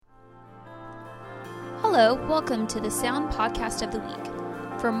Hello, welcome to the Sound Podcast of the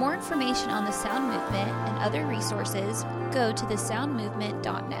Week. For more information on the Sound Movement and other resources, go to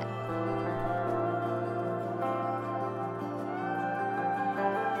thesoundmovement.net.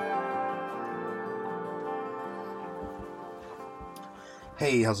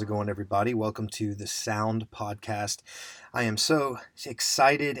 Hey, how's it going, everybody? Welcome to the Sound Podcast. I am so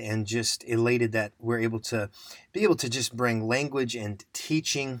excited and just elated that we're able to just bring language and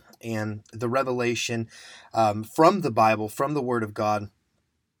teaching and the revelation from the Bible, from the Word of God,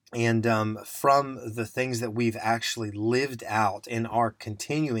 and from the things that we've actually lived out and are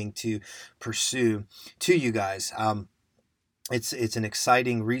continuing to pursue to you guys. It's an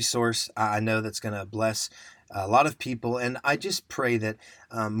exciting resource. I know that's going to bless a lot of people, and I just pray that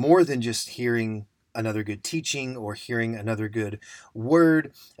more than just hearing another good teaching or hearing another good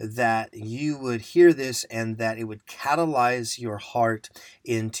word, that you would hear this and that it would catalyze your heart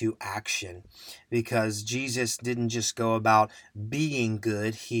into action, because Jesus didn't just go about being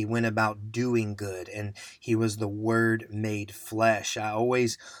good, he went about doing good, and he was the Word made flesh. I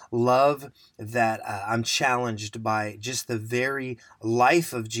always love that I'm challenged by just the very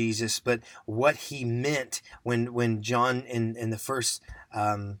life of Jesus, but what he meant when John in the first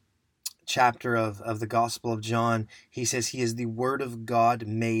chapter of the Gospel of John, he says he is the Word of God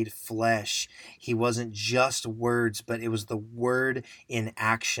made flesh. He wasn't just words, but it was the Word in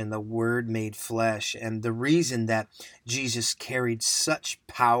action, the Word made flesh. And the reason that Jesus carried such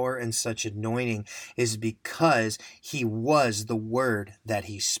power and such anointing is because he was the Word that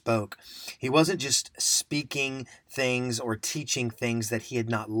he spoke. He wasn't just speaking things or teaching things that he had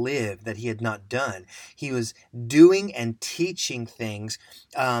not lived, that he had not done. He was doing and teaching things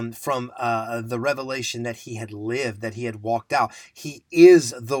from the revelation that he had lived, that he had walked out. He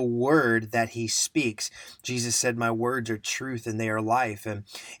is the Word that he speaks. Jesus said, "My words are truth and they are life." And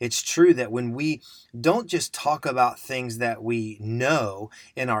it's true that when we don't just talk about things that we know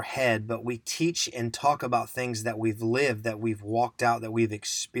in our head, but we teach and talk about things that we've lived, that we've walked out, that we've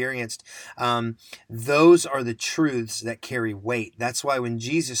experienced, those are the truths that carry weight. That's why when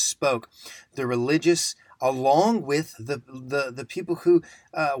Jesus spoke, the religious, along with the people who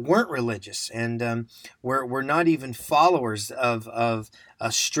weren't religious and were not even followers of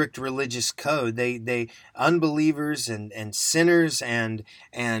a strict religious code, they unbelievers and sinners and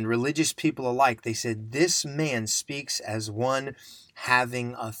religious people alike, they said, "This man speaks as one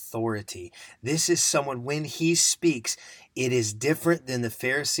having authority." This is someone, when he speaks, it is different than the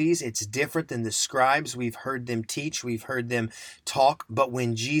Pharisees. It's different than the scribes. We've heard them teach. We've heard them talk. But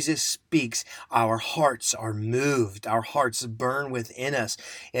when Jesus speaks, our hearts are moved. Our hearts burn within us.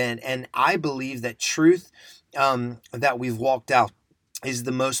 And I believe that truth that we've walked out is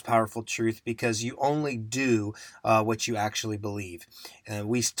the most powerful truth, because you only do what you actually believe. And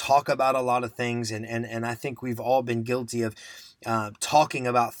we talk about a lot of things, and I think we've all been guilty of talking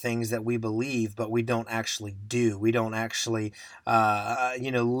about things that we believe, but we don't actually do. We don't actually,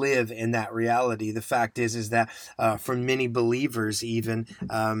 live in that reality. The fact is that for many believers, even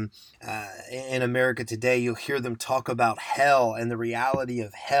in America today, you'll hear them talk about hell and the reality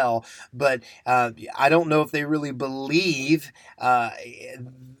of hell, but I don't know if they really believe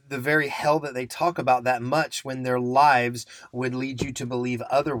the very hell that they talk about that much, when their lives would lead you to believe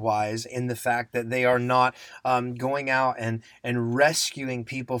otherwise, in the fact that they are not going out and rescuing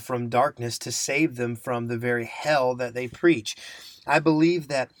people from darkness to save them from the very hell that they preach. I believe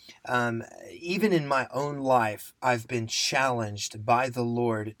that even in my own life, I've been challenged by the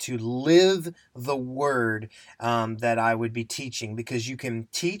Lord to live the Word that I would be teaching, because you can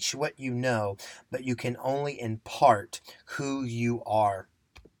teach what you know, but you can only impart who you are.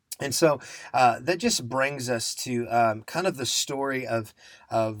 And so that just brings us to kind of the story of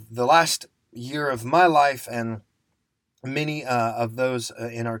the last year of my life, and many of those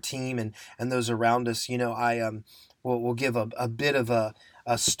in our team and those around us. We'll give a bit of a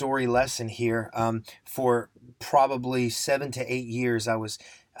story lesson here. For probably 7 to 8 years, I was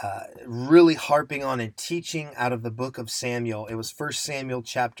really harping on and teaching out of the book of Samuel. It was 1 Samuel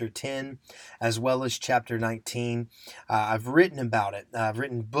chapter 10 as well as chapter 19. I've written about it. I've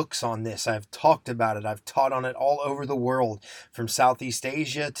written books on this. I've talked about it. I've taught on it all over the world, from Southeast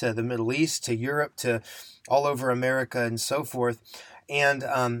Asia to the Middle East to Europe to all over America and so forth. And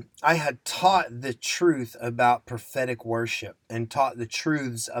I had taught the truth about prophetic worship and taught the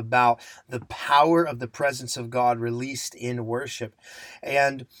truths about the power of the presence of God released in worship.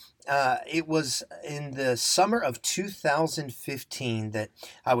 And it was in the summer of 2015 that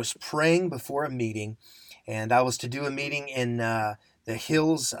I was praying before a meeting, and I was to do a meeting in the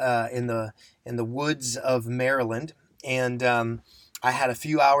hills in the woods of Maryland. And I had a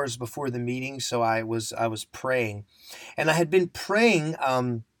few hours before the meeting, so I was praying, and I had been praying.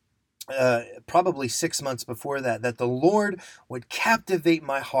 Probably 6 months before that the Lord would captivate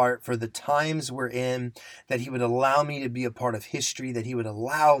my heart for the times we're in, that He would allow me to be a part of history, that He would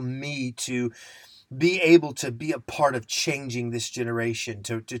allow me to be able to be a part of changing this generation,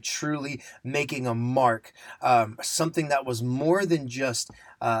 to truly making a mark, something that was more than just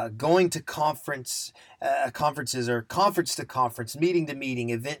going to conferences or conference to conference, meeting to meeting,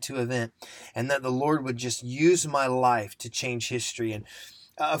 event to event, and that the Lord would just use my life to change history. And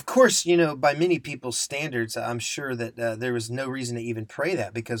of course, by many people's standards, I'm sure that there was no reason to even pray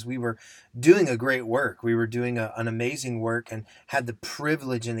that, because we were doing a great work. We were doing an amazing work, and had the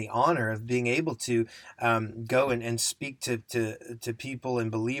privilege and the honor of being able to go and speak to people and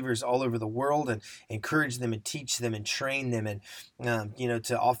believers all over the world, and encourage them and teach them and train them, and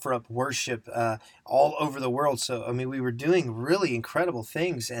to offer up worship all over the world. So, I mean, we were doing really incredible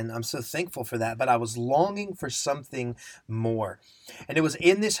things, and I'm so thankful for that. But I was longing for something more. And it was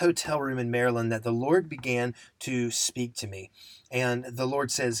in this hotel room in Maryland that the Lord began to speak to me. And the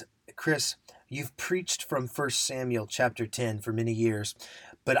Lord says, Chris, you've preached from 1 Samuel chapter 10 for many years,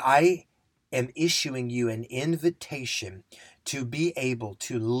 but I am issuing you an invitation to be able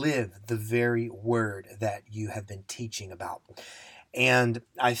to live the very word that you have been teaching about. And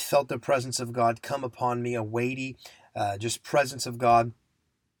I felt the presence of God come upon me, a weighty, just presence of God.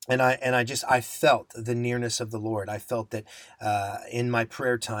 And I felt the nearness of the Lord. I felt that in my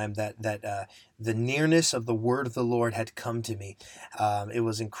prayer time that the nearness of the word of the Lord had come to me. It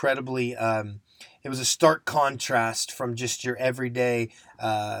was incredibly. It was a stark contrast from just your everyday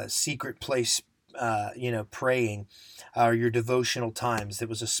secret place, praying, or your devotional times. It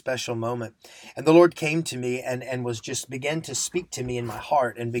was a special moment. And the Lord came to me and began to speak to me in my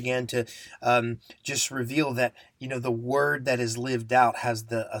heart, and began to just reveal that, the word that is lived out has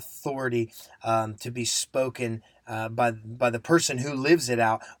the authority to be spoken by the person who lives it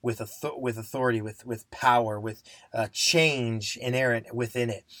out with authority, with power, with change inherent within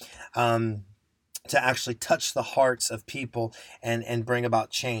it. To actually touch the hearts of people and bring about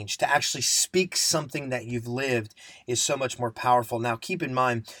change. To actually speak something that you've lived is so much more powerful. Now, keep in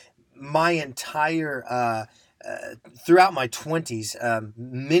mind, my entire throughout my 20s,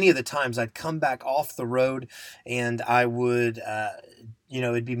 many of the times I'd come back off the road, and I would,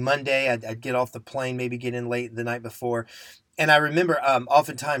 it'd be Monday. I'd get off the plane, maybe get in late the night before. And I remember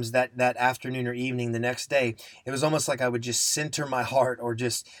oftentimes that afternoon or evening the next day, it was almost like I would just center my heart, or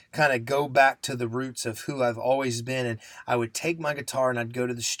just kind of go back to the roots of who I've always been. And I would take my guitar and I'd go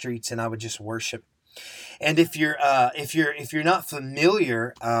to the streets and I would just worship. And if you're not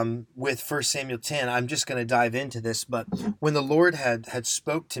familiar with 1 Samuel 10, I'm just going to dive into this. But when the Lord had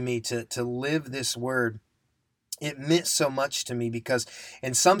spoke to me to live this word, it meant so much to me, because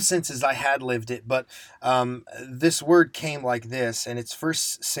in some senses I had lived it, but this word came like this, and it's 1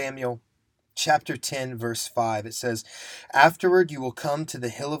 Samuel chapter 10, verse 5. It says, "Afterward you will come to the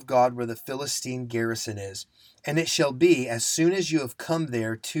hill of God where the Philistine garrison is. And it shall be, as soon as you have come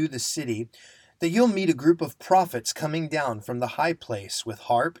there to the city, that you'll meet a group of prophets coming down from the high place with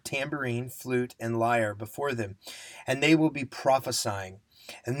harp, tambourine, flute, and lyre before them, and they will be prophesying.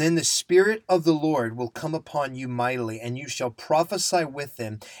 And then the Spirit of the Lord will come upon you mightily, and you shall prophesy with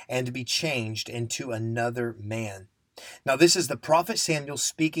them and be changed into another man." Now, this is the prophet Samuel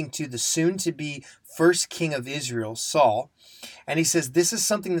speaking to the soon-to-be first king of Israel, Saul. And he says, this is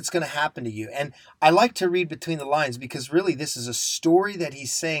something that's going to happen to you. And I like to read between the lines, because really this is a story that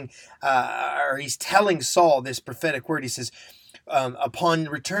he's saying, or he's telling Saul this prophetic word. He says, upon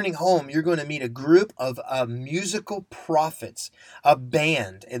returning home, you're going to meet a group of musical prophets, a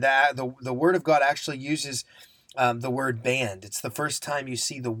band. The Word of God actually uses the word band. It's the first time you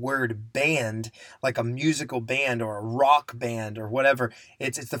see the word band, like a musical band or a rock band or whatever.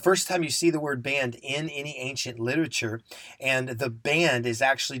 It's the first time you see the word band in any ancient literature. And the band is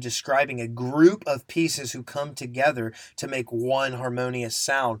actually describing a group of pieces who come together to make one harmonious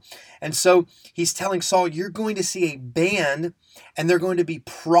sound. And so he's telling Saul, you're going to see a band, and they're going to be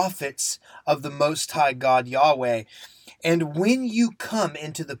prophets of the Most High God, Yahweh. And when you come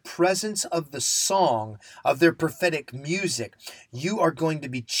into the presence of the song of their prophetic music, you are going to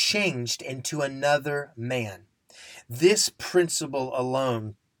be changed into another man. This principle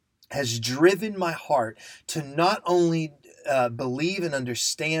alone has driven my heart to not only believe and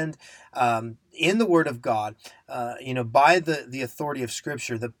understand in the Word of God, by the authority of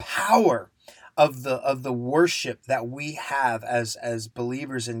Scripture, the power of the worship that we have as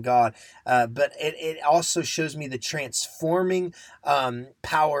believers in God, but it also shows me the transforming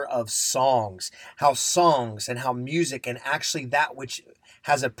power of songs, how songs and how music and actually that which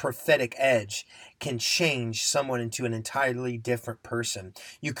has a prophetic edge can change someone into an entirely different person.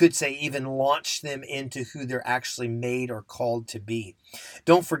 You could say even launch them into who they're actually made or called to be.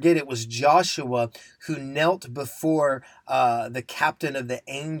 Don't forget, it was Joshua who knelt before the captain of the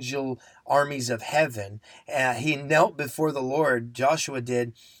angel armies of heaven. He knelt before the Lord, Joshua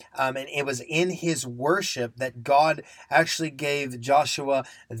did, and it was in his worship that God actually gave Joshua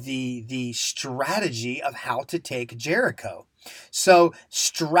the strategy of how to take Jericho. So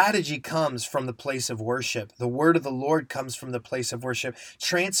strategy comes from the place of worship. The word of the Lord comes from the place of worship.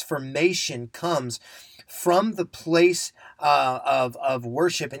 Transformation comes from the place of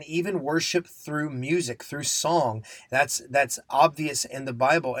worship, and even worship through music, through song. That's obvious in the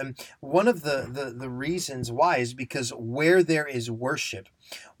Bible. And one of the reasons why is because where there is worship,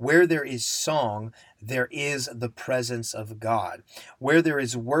 where there is song, there is the presence of God. Where there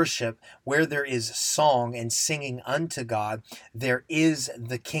is worship, where there is song and singing unto God, there is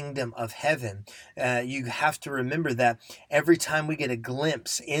the kingdom of heaven. You have to remember that every time we get a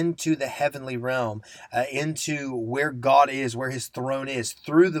glimpse into the heavenly realm, into where God is, where his throne is,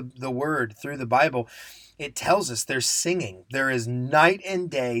 through the word, through the Bible, it tells us there's singing. There is night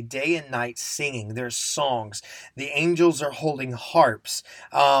and day and night singing. There's songs. The angels are holding harps.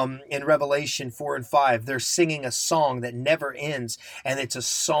 In Revelation 4 and 5, they're singing a song that never ends, and it's a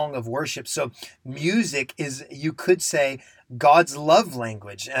song of worship. So music is, you could say, God's love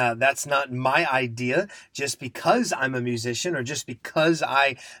language. That's not my idea just because I'm a musician or just because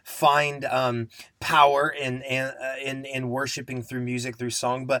I find power in worshiping through music, through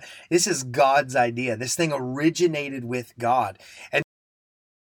song, but this is God's idea. This thing originated with God. And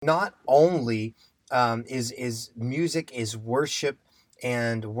not only is music is worship,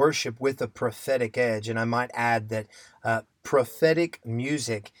 and worship with a prophetic edge. And I might add that prophetic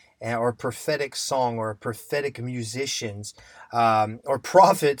music or prophetic song or prophetic musicians or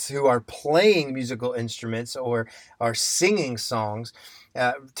prophets who are playing musical instruments or are singing songs,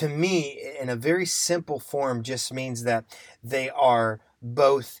 to me, in a very simple form, just means that they are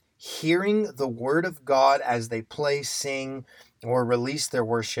both hearing the word of God as they play, sing, or release their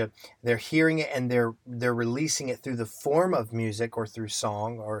worship. They're hearing it and they're releasing it through the form of music or through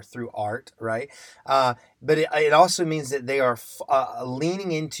song or through art, right? But it also means that they are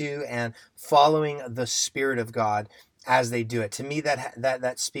leaning into and following the Spirit of God as they do it. To me,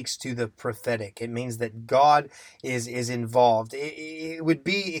 that speaks to the prophetic. It means that God is involved. It would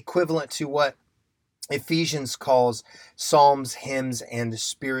be equivalent to what Ephesians calls psalms, hymns, and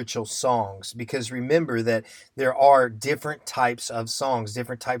spiritual songs, because remember that there are different types of songs,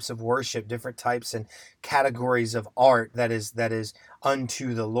 different types of worship, different types and categories of art that is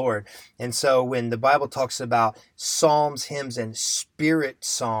unto the Lord. And so when the Bible talks about psalms, hymns, and spirit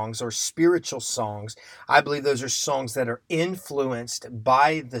songs or spiritual songs, I believe those are songs that are influenced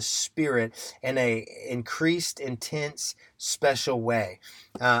by the Spirit in a increased, intense, special way.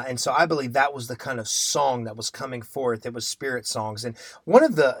 And so I believe that was the kind of song that was coming forth. It was spirit songs. And one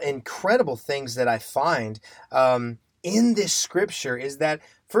of the incredible things that I find in this scripture is that,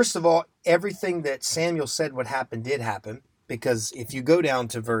 first of all, everything that Samuel said would happen did happen. Because if you go down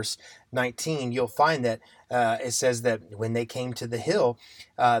to verse 19, you'll find that it says that when they came to the hill,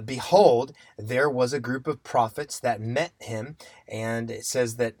 behold, there was a group of prophets that met him. And it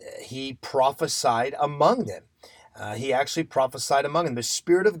says that he prophesied among them. He actually prophesied among them. The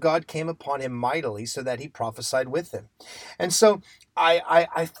Spirit of God came upon him mightily so that he prophesied with them. And so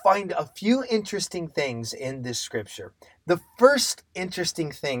I find a few interesting things in this scripture. The first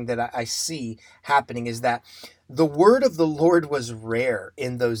interesting thing that I see happening is that the word of the Lord was rare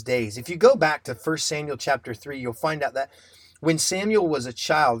in those days. If you go back to 1 Samuel chapter 3, you'll find out that when Samuel was a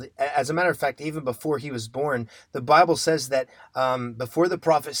child, as a matter of fact, even before he was born, the Bible says that before the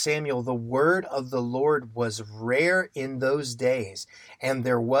prophet Samuel, the word of the Lord was rare in those days, and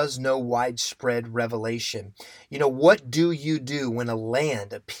there was no widespread revelation. You know, what do you do when a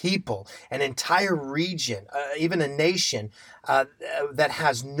land, a people, an entire region, even a nation that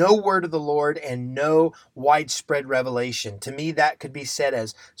has no word of the Lord and no widespread revelation? To me, that could be said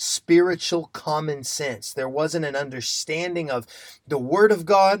as spiritual common sense. There wasn't an understanding of the Word of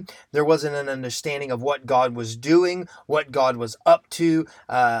God. There wasn't an understanding of what God was doing, what God was up to.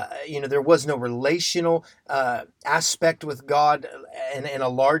 There was no relational aspect with God in a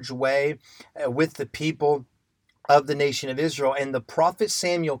large way with the people. of the nation of Israel. And the prophet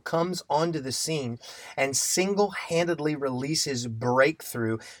Samuel comes onto the scene and single-handedly releases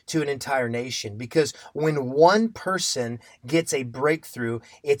breakthrough to an entire nation. Because when one person gets a breakthrough,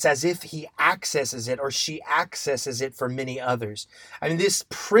 it's as if he accesses it or she accesses it for many others. I mean, this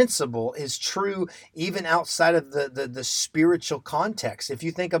principle is true even outside of the spiritual context. If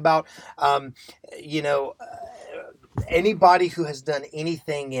you think about, you know, anybody who has done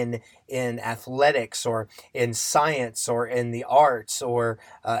anything in athletics or in science or in the arts or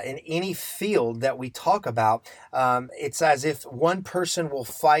in any field that we talk about, it's as if one person will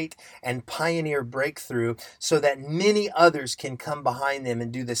fight and pioneer breakthrough so that many others can come behind them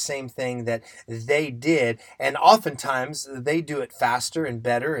and do the same thing that they did. And oftentimes they do it faster and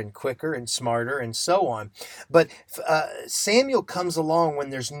better and quicker and smarter and so on. But Samuel comes along when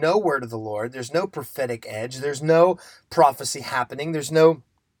there's no word of the Lord, there's no prophetic edge, there's no prophecy happening, there's no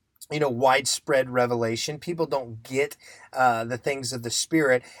widespread revelation. People don't get the things of the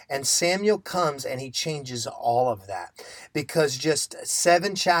Spirit. And Samuel comes and he changes all of that. Because just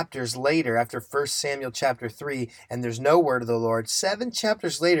 7 chapters later, after 1 Samuel chapter 3, and there's no word of the Lord, 7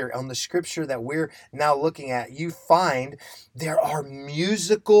 chapters later on the scripture that we're now looking at, you find there are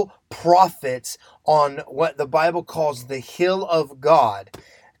musical prophets on what the Bible calls the hill of God,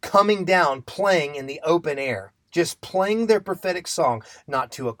 coming down, playing in the open air. Just playing their prophetic song,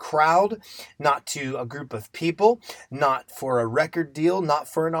 not to a crowd, not to a group of people, not for a record deal, not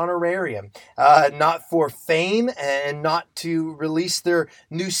for an honorarium, not for fame, and not to release their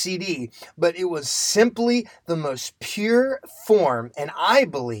new CD. But it was simply the most pure form, and I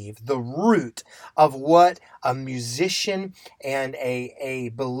believe the root of what a musician and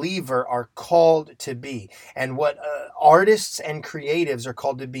a believer are called to be, and what artists and creatives are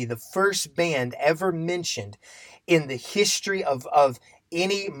called to be. The first band ever mentioned in the history of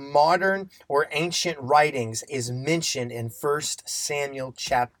any modern or ancient writings is mentioned in 1 Samuel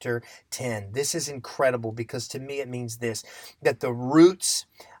chapter 10. This is incredible because to me it means this, that the roots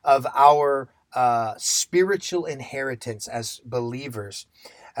of our spiritual inheritance as believers,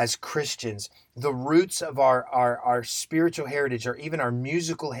 as Christians, the roots of our spiritual heritage or even our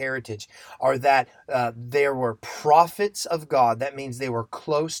musical heritage are that there were prophets of God. That means they were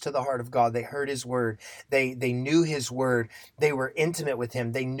close to the heart of God. They heard His word. They knew His word. They were intimate with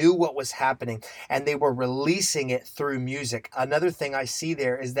Him. They knew what was happening and they were releasing it through music. Another thing I see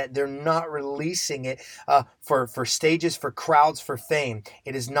there is that they're not releasing it for stages, for crowds, for fame.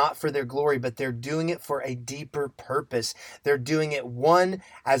 It is not for their glory, but they're doing it for a deeper purpose. They're doing it, one,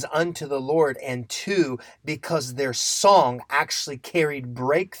 as unto the Lord, and 2, because their song actually carried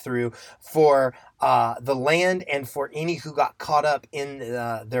breakthrough for the land and for any who got caught up in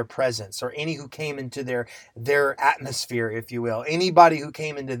their presence, or any who came into their atmosphere, if you will. Anybody who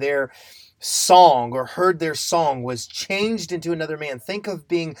came into their song or heard their song was changed into another man. Think of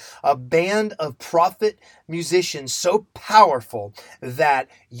being a band of prophet musicians so powerful that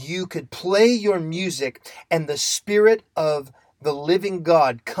you could play your music and the Spirit of the living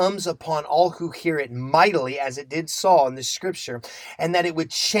God comes upon all who hear it mightily, as it did Saul in the scripture, and that it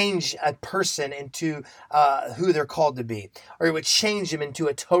would change a person into who they're called to be, or it would change them into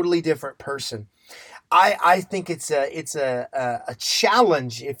a totally different person. I think it's a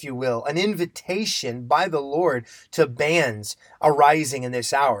challenge, if you will, an invitation by the Lord to bands arising in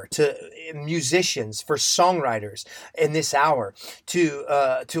this hour, to musicians, for songwriters in this hour,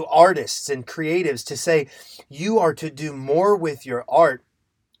 to artists and creatives, to say you are to do more with your art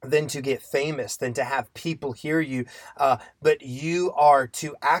than to get famous, than to have people hear you, but you are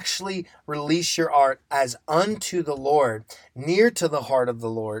to actually release your art as unto the Lord, near to the heart of the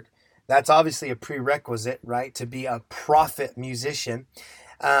Lord. That's obviously a prerequisite, right? To be a prophet musician.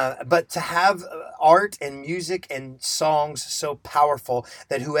 But to have art and music and songs so powerful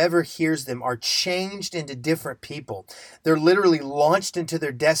that whoever hears them are changed into different people. They're literally launched into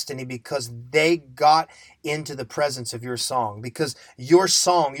their destiny because they got into the presence of your song. Because your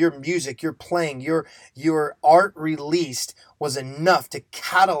song, your music, your playing, your art released was enough to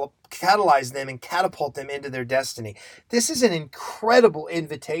catalyze them and catapult them into their destiny. This is an incredible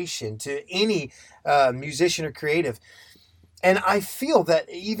invitation to any musician or creative. And I feel that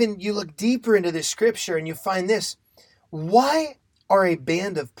even you look deeper into this scripture and you find this. Why are a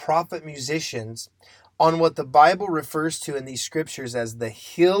band of prophet musicians on what the Bible refers to in these scriptures as the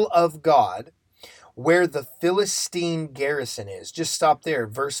hill of God, where the Philistine garrison is? Just stop there.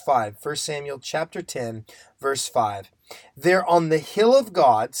 Verse 5, 1 Samuel chapter 10, verse 5. They're on the hill of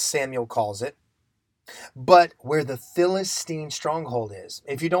God, Samuel calls it, but where the Philistine stronghold is.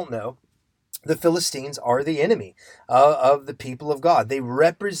 If you don't know, the Philistines are the enemy of the people of God. They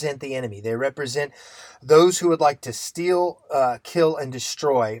represent the enemy. They represent those who would like to steal, kill, and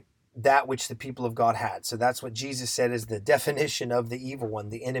destroy that which the people of God had. So that's what Jesus said is the definition of the evil one,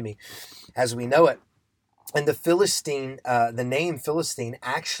 the enemy, as we know it. And the Philistine, the name Philistine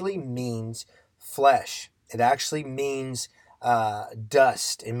actually means flesh. It actually means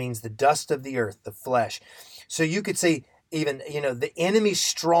dust. It means the dust of the earth, the flesh. So you could say, even, the enemy's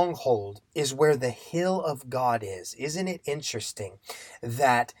stronghold is where the hill of God is. Isn't it interesting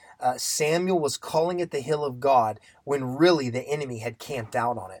that Samuel was calling it the hill of God when really the enemy had camped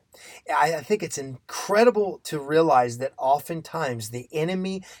out on it? I think it's incredible to realize that oftentimes the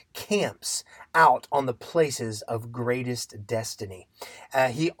enemy camps out on the places of greatest destiny.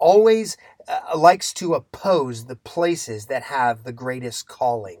 He always likes to oppose the places that have the greatest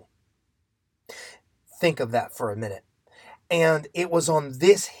calling. Think of that for a minute. And it was on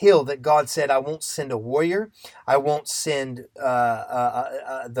this hill that God said, I won't send a warrior. I won't send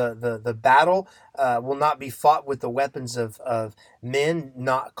the battle will not be fought with the weapons of men,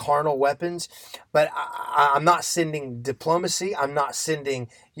 not carnal weapons. But I'm not sending diplomacy. I'm not sending,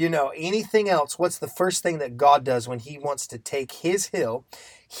 anything else. What's the first thing that God does when he wants to take his hill,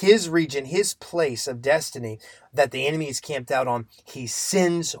 his region, his place of destiny that the enemy is camped out on? He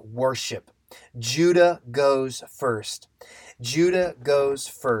sends worship. Judah goes first. Judah goes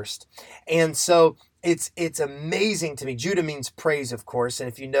first. And so it's amazing to me. Judah means praise, of course. And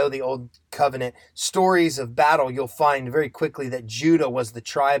if you know the Old Covenant stories of battle, you'll find very quickly that Judah was the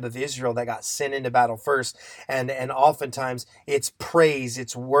tribe of Israel that got sent into battle first. And oftentimes it's praise,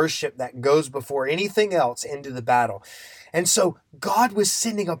 it's worship that goes before anything else into the battle. And so God was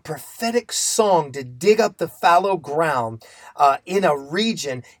sending a prophetic song to dig up the fallow ground in a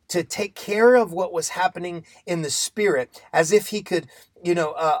region to take care of what was happening in the spirit, as if he could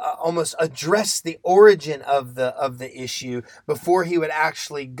almost address the origin of the issue before he would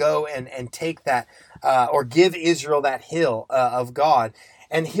actually go and take that or give Israel that hill of God.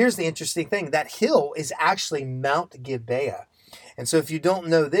 And here's the interesting thing. That hill is actually Mount Gibeah. And so if you don't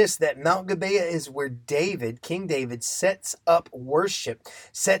know this, that Mount Gibeah is where King David sets up worship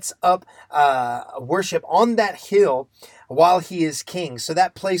on that hill while he is king. So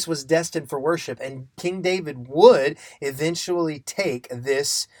that place was destined for worship, and King David would eventually take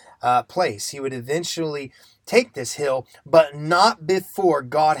this place. He would eventually take this hill, but not before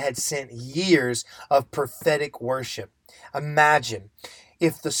God had sent years of prophetic worship. Imagine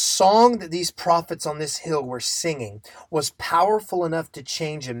if the song that these prophets on this hill were singing was powerful enough to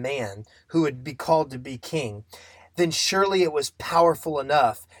change a man who would be called to be king, then surely it was powerful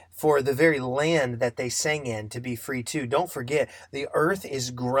enough for the very land that they sang in to be free too. Don't forget, the earth is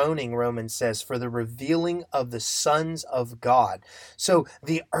groaning, Romans says, for the revealing of the sons of God. So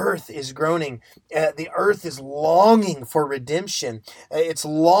the earth is groaning. The earth is longing for redemption. It's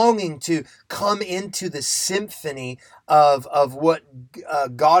longing to come into the symphony of what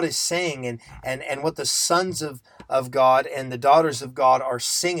God is saying and what the sons of God and the daughters of God are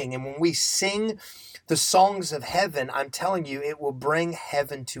singing. And when we sing the songs of heaven, I'm telling you, it will bring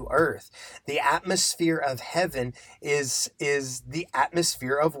heaven to earth. The atmosphere of heaven is the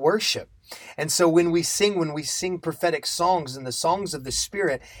atmosphere of worship. And so when we sing prophetic songs and the songs of the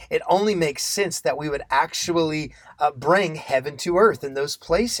Spirit, it only makes sense that we would actually bring heaven to earth in those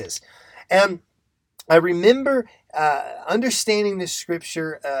places. And I remember understanding this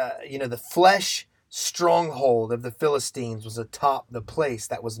scripture, the flesh stronghold of the Philistines was atop the place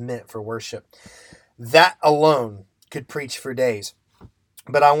that was meant for worship. That alone could preach for days.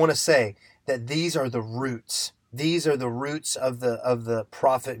 But I want to say that these are the roots. These are the roots of the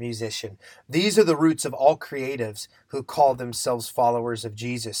prophet musician. These are the roots of all creatives who call themselves followers of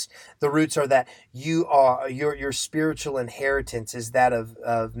Jesus. The roots are that your spiritual inheritance is that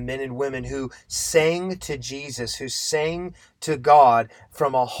of men and women who sang to Jesus, who sang to God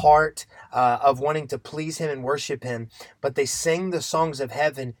from a heart of wanting to please him and worship him, but they sang the songs of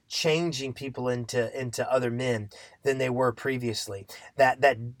heaven, changing people into other men than they were previously.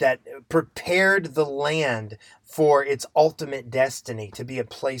 That prepared the land for its ultimate destiny, to be a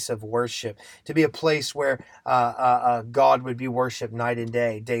place of worship, to be a place where God would be worshipped night and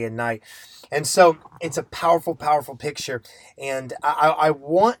day and night. And so it's a powerful, powerful picture. And I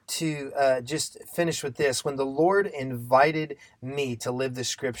want to just finish with this. When the Lord invited me to live the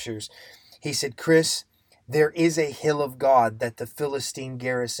scriptures, he said, Chris, there is a hill of God that the Philistine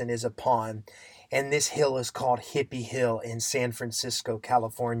garrison is upon. And this hill is called Hippie Hill in San Francisco,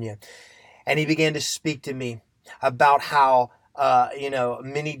 California. And he began to speak to me about how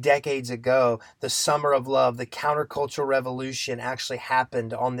many decades ago, the Summer of Love, the countercultural revolution actually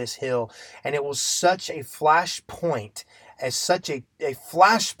happened on this hill. And it was such a flashpoint, a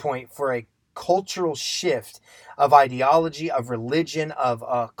flashpoint for a cultural shift of ideology, of religion,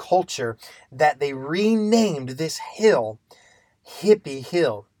 of culture, that they renamed this hill Hippie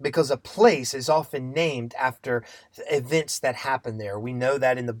Hill, because a place is often named after events that happen there. We know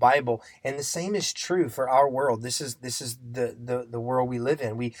that in the Bible, and the same is true for our world. This is the world we live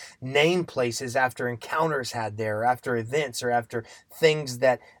in. We name places after encounters had there, or after events, or after things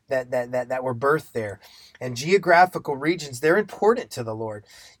that were birthed there. And geographical regions, they're important to the Lord.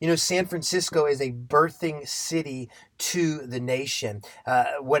 San Francisco is a birthing city to the nation.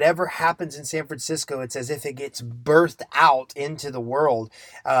 Whatever happens in San Francisco, it's as if it gets birthed out into the world.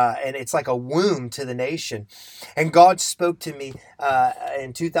 And it's like a womb to the nation. And God spoke to me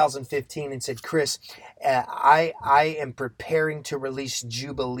in 2015 and said, Chris, I am preparing to release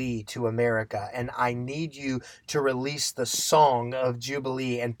Jubilee to America, and I need you to release the song of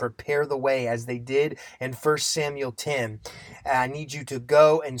Jubilee and prepare the way as they did in 1 Samuel 10. I need you to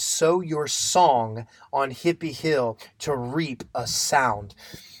go and sow your song on Hippie Hill to reap a sound,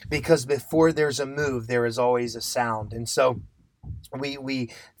 because before there's a move, there is always a sound. And so we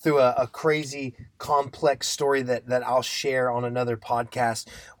through a crazy complex story that I'll share on another podcast,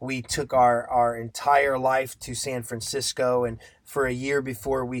 we took our entire life to San Francisco, and for a year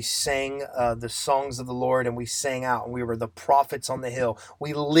before we sang the songs of the Lord, and we sang out, and we were the prophets on the hill.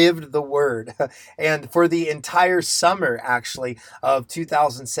 We lived the word. And for the entire summer, actually, of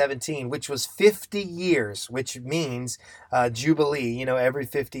 2017, which was 50 years, which means Jubilee, every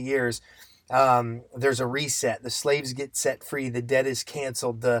 50 years, there's a reset. The slaves get set free. The debt is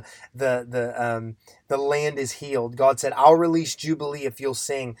canceled. The land is healed. God said, I'll release Jubilee if you'll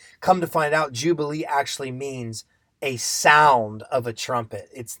sing. Come to find out, Jubilee actually means a sound of a trumpet.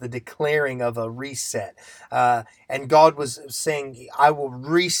 It's the declaring of a reset. And God was saying, I will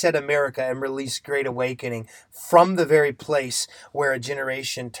reset America and release Great Awakening from the very place where a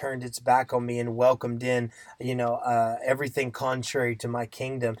generation turned its back on me and welcomed in, everything contrary to my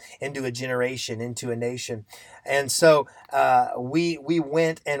kingdom into a generation, into a nation. And so we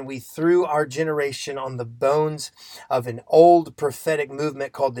went and we threw our generation on the bones of an old prophetic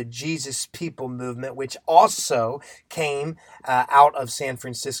movement called the Jesus People Movement, which also came out of San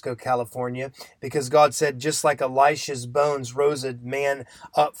Francisco, California, because God said, just like Elisha's bones rose a man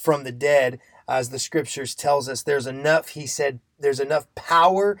up from the dead, as the scriptures tells us, there's enough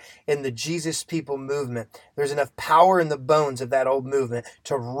power in the Jesus People Movement. There's enough power in the bones of that old movement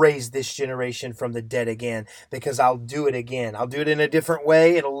to raise this generation from the dead again, because I'll do it again. I'll do it in a different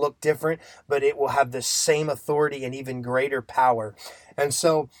way. It'll look different, but it will have the same authority and even greater power. And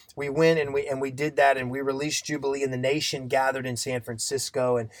so we went and we did that, and we released Jubilee, and the nation gathered in San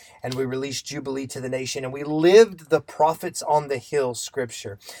Francisco, and we released Jubilee to the nation, and we lived the prophets on the hill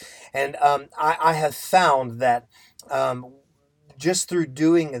scripture. And I have found that just through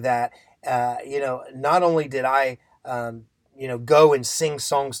doing that, not only did I go and sing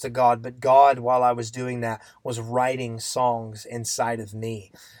songs to God, but God, while I was doing that, was writing songs inside of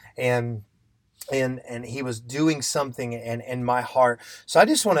me. And he was doing something in my heart. So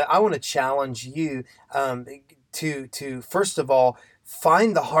I want to challenge you to first of all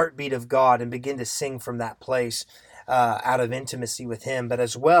find the heartbeat of God and begin to sing from that place out of intimacy with Him. But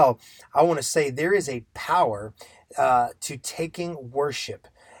as well, I want to say there is a power to taking worship,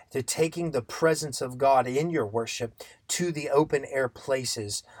 to taking the presence of God in your worship to the open air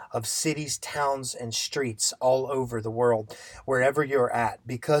places of cities, towns, and streets all over the world, wherever you're at,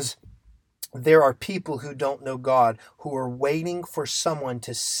 because there are people who don't know God, who are waiting for someone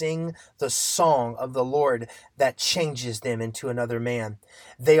to sing the song of the Lord that changes them into another man.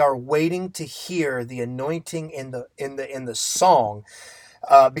 They are waiting to hear the anointing in the song.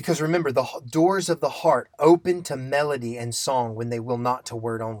 Because remember, the doors of the heart open to melody and song when they will not to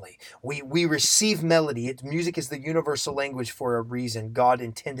word only. We receive melody. Music is the universal language for a reason. God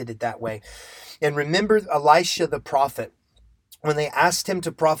intended it that way. And remember Elisha the prophet. When they asked him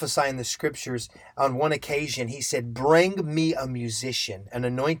to prophesy in the scriptures, on one occasion, he said, bring me a musician, an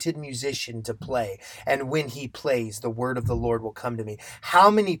anointed musician to play. And when he plays, the word of the Lord will come to me. How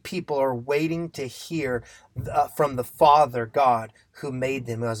many people are waiting to hear from the Father God who made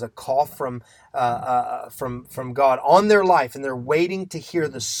them, as a call from God on their life, and they're waiting to hear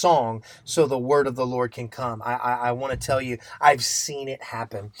the song so the word of the Lord can come? I want to tell you, I've seen it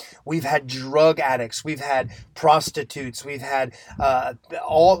happen. We've had drug addicts, we've had prostitutes, we've had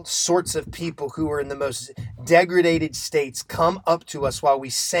all sorts of people who are in the most degraded states come up to us while we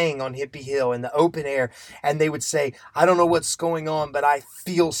sang on Hippie Hill in the open air, and they would say, I don't know what's going on, but I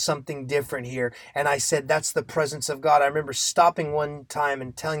feel something different here. And I said, that's the presence of God. I remember stopping one time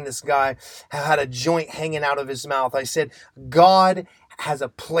and telling this guy who had a joint hanging out of his mouth, I said, God has a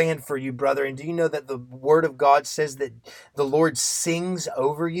plan for you, brother. And do you know that the word of God says that the Lord sings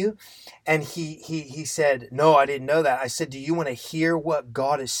over you? And he said, no, I didn't know that. I said, do you want to hear what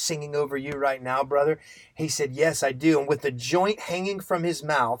God is singing over you right now, brother? He said, yes, I do. And with the joint hanging from his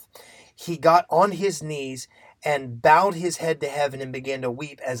mouth, he got on his knees and bowed his head to heaven and began to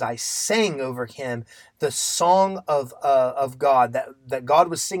weep as I sang over him the song of God, that God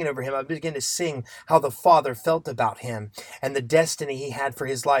was singing over him. I began to sing how the Father felt about him and the destiny he had for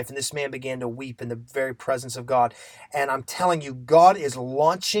his life. And this man began to weep in the very presence of God. And I'm telling you, God is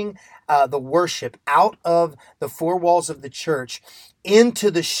launching the worship out of the four walls of the church into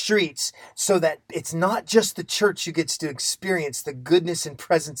the streets, so that it's not just the church who gets to experience the goodness and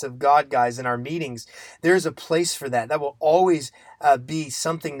presence of God, guys, in our meetings. There's a place for that. That will always be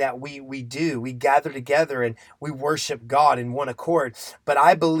something that we do. We gather together and we worship God in one accord. But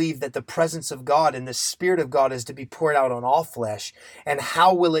I believe that the presence of God and the Spirit of God is to be poured out on all flesh. And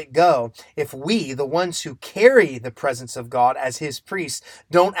how will it go if we, the ones who carry the presence of God as His priests,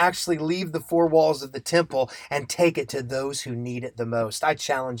 don't actually leave the four walls of the temple and take it to those who need it the most? I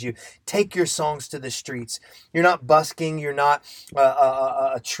challenge you, take your songs to the streets. You're not busking. You're not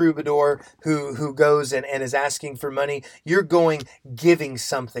a troubadour who goes and is asking for money. You're going giving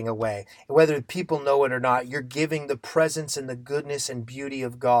something away. Whether people know it or not, you're giving the presence and the goodness and beauty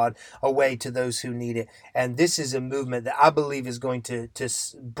of God away to those who need it. And this is a movement that I believe is going to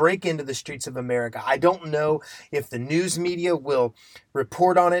break into the streets of America. I don't know if the news media will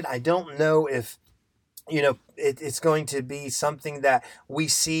report on it. I don't know if it's going to be something that we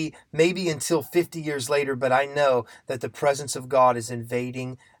see maybe until 50 years later, but I know that the presence of God is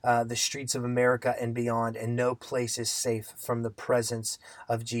invading the streets of America and beyond, and no place is safe from the presence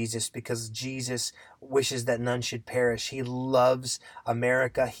of Jesus, because Jesus wishes that none should perish. He loves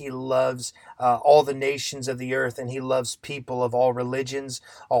America. He loves all the nations of the earth, and He loves people of all religions,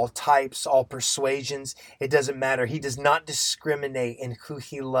 all types, all persuasions. It doesn't matter. He does not discriminate in who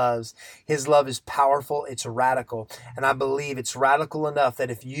He loves. His love is powerful. It's radical. And I believe it's radical enough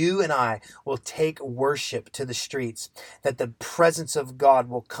that if you and I will take worship to the streets, that the presence of God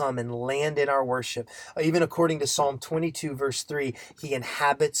will come and land in our worship. Even according to Psalm 22, verse 3, He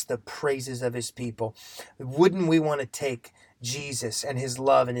inhabits the praises of His people. Wouldn't we want to take Jesus and His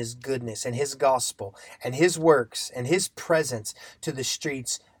love and His goodness and His gospel and His works and His presence to the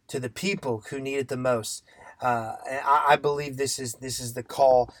streets, to the people who need it the most? And I believe this is the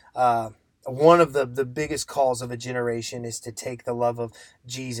call. One of the biggest calls of a generation is to take the love of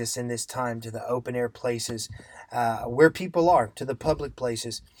Jesus in this time to the open air places where people are, to the public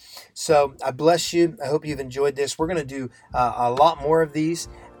places. So I bless you. I hope you've enjoyed this. We're going to do a lot more of these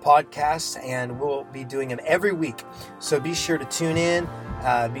podcasts, and we'll be doing them every week. So be sure to tune in,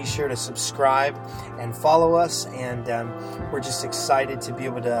 be sure to subscribe and follow us. And we're just excited to be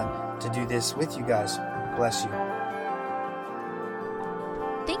able to do this with you guys. Bless you.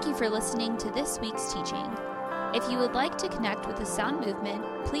 Thank you for listening to this week's teaching. If you would like to connect with the Sound Movement,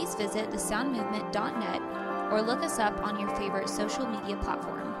 please visit thesoundmovement.net or look us up on your favorite social media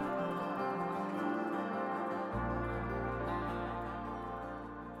platform.